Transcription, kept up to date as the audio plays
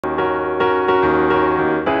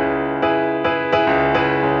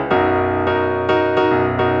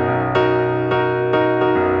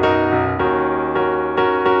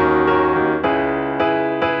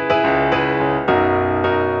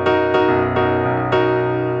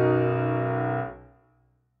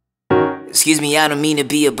Excuse me, I don't mean to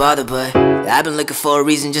be a bother, but I've been looking for a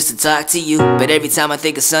reason just to talk to you. But every time I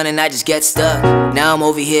think of something, I just get stuck. Now I'm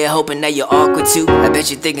over here hoping that you're awkward too. I bet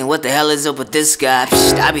you're thinking, what the hell is up with this guy?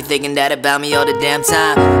 Psst, I be thinking that about me all the damn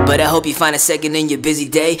time. But I hope you find a second in your busy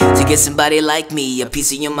day to get somebody like me a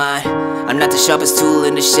piece of your mind. I'm not the sharpest tool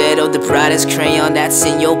in the shed or the brightest crayon that's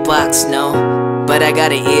in your box, no. But I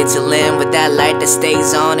got an ear to lend with that light that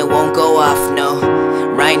stays on, it won't go off, no.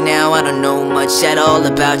 Right now I don't know much at all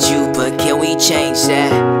about you, but can we change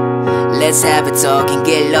that? Let's have a talk and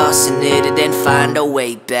get lost in it and then find a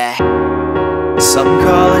way back. Some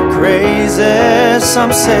call it crazy,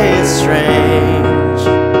 some say it's strange,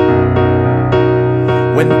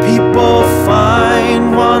 when people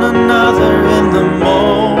find one another in the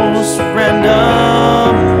most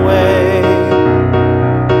random way.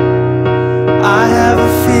 I have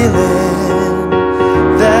a feeling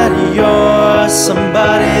that you're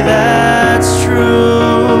somebody that's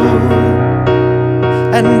true,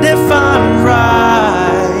 and if I'm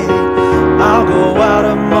right, I'll go out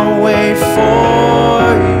of my way for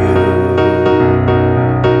you.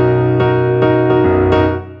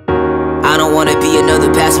 I don't wanna be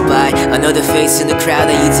another passerby, another face in the crowd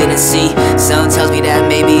that you didn't see. Something tells me that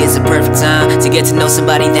maybe it's a perfect time to get to know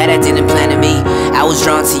somebody that I didn't plan to meet. I was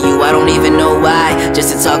drawn to you, I don't even know why.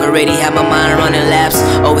 Just to talk already had my mind running laps.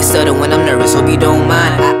 Always stutter when I'm nervous, hope you don't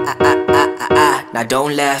mind. Now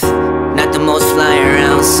don't laugh. Not the most flying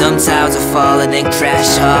around, sometimes I fall and then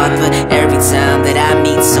crash hard. But every time that I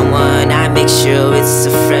meet someone, I make sure it's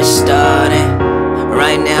a fresh start. And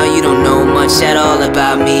right now you don't know much at all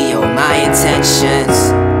about me or my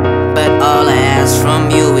intentions, but all I ask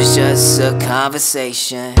from you is just a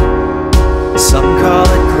conversation. Some call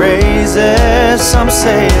it crazy, some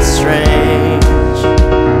say it's strange,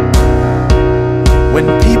 when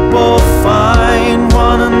people find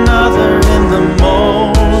one another in the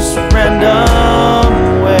most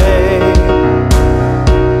random way.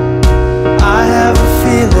 I have a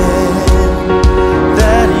feeling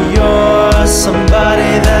that you're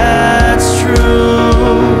somebody that's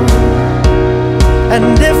true,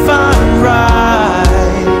 and if I'm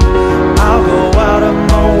right, I'll go out of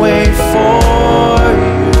my way for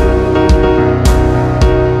you.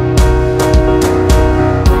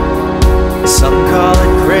 Some call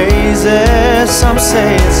it crazy, some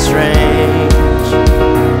say it's strange,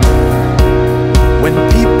 when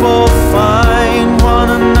people find one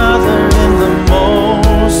another in the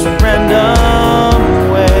most random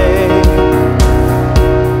way.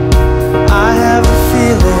 I have a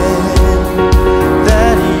feeling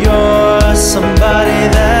that you're somebody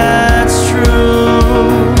that's true,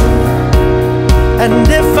 and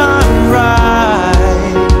if I'm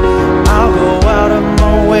right, I'll go out of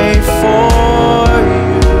my way for you.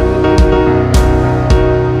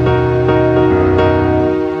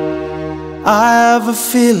 I have a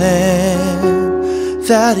feeling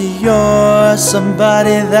that you're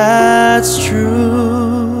somebody that's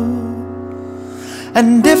true,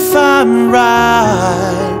 and if I'm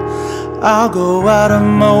right, I'll go out of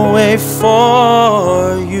my way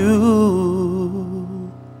for you.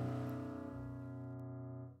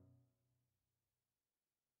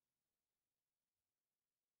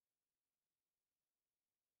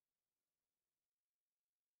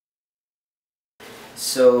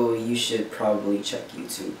 So you should probably check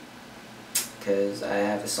YouTube, because I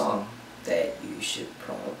have a song that you should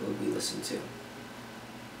probably listen to.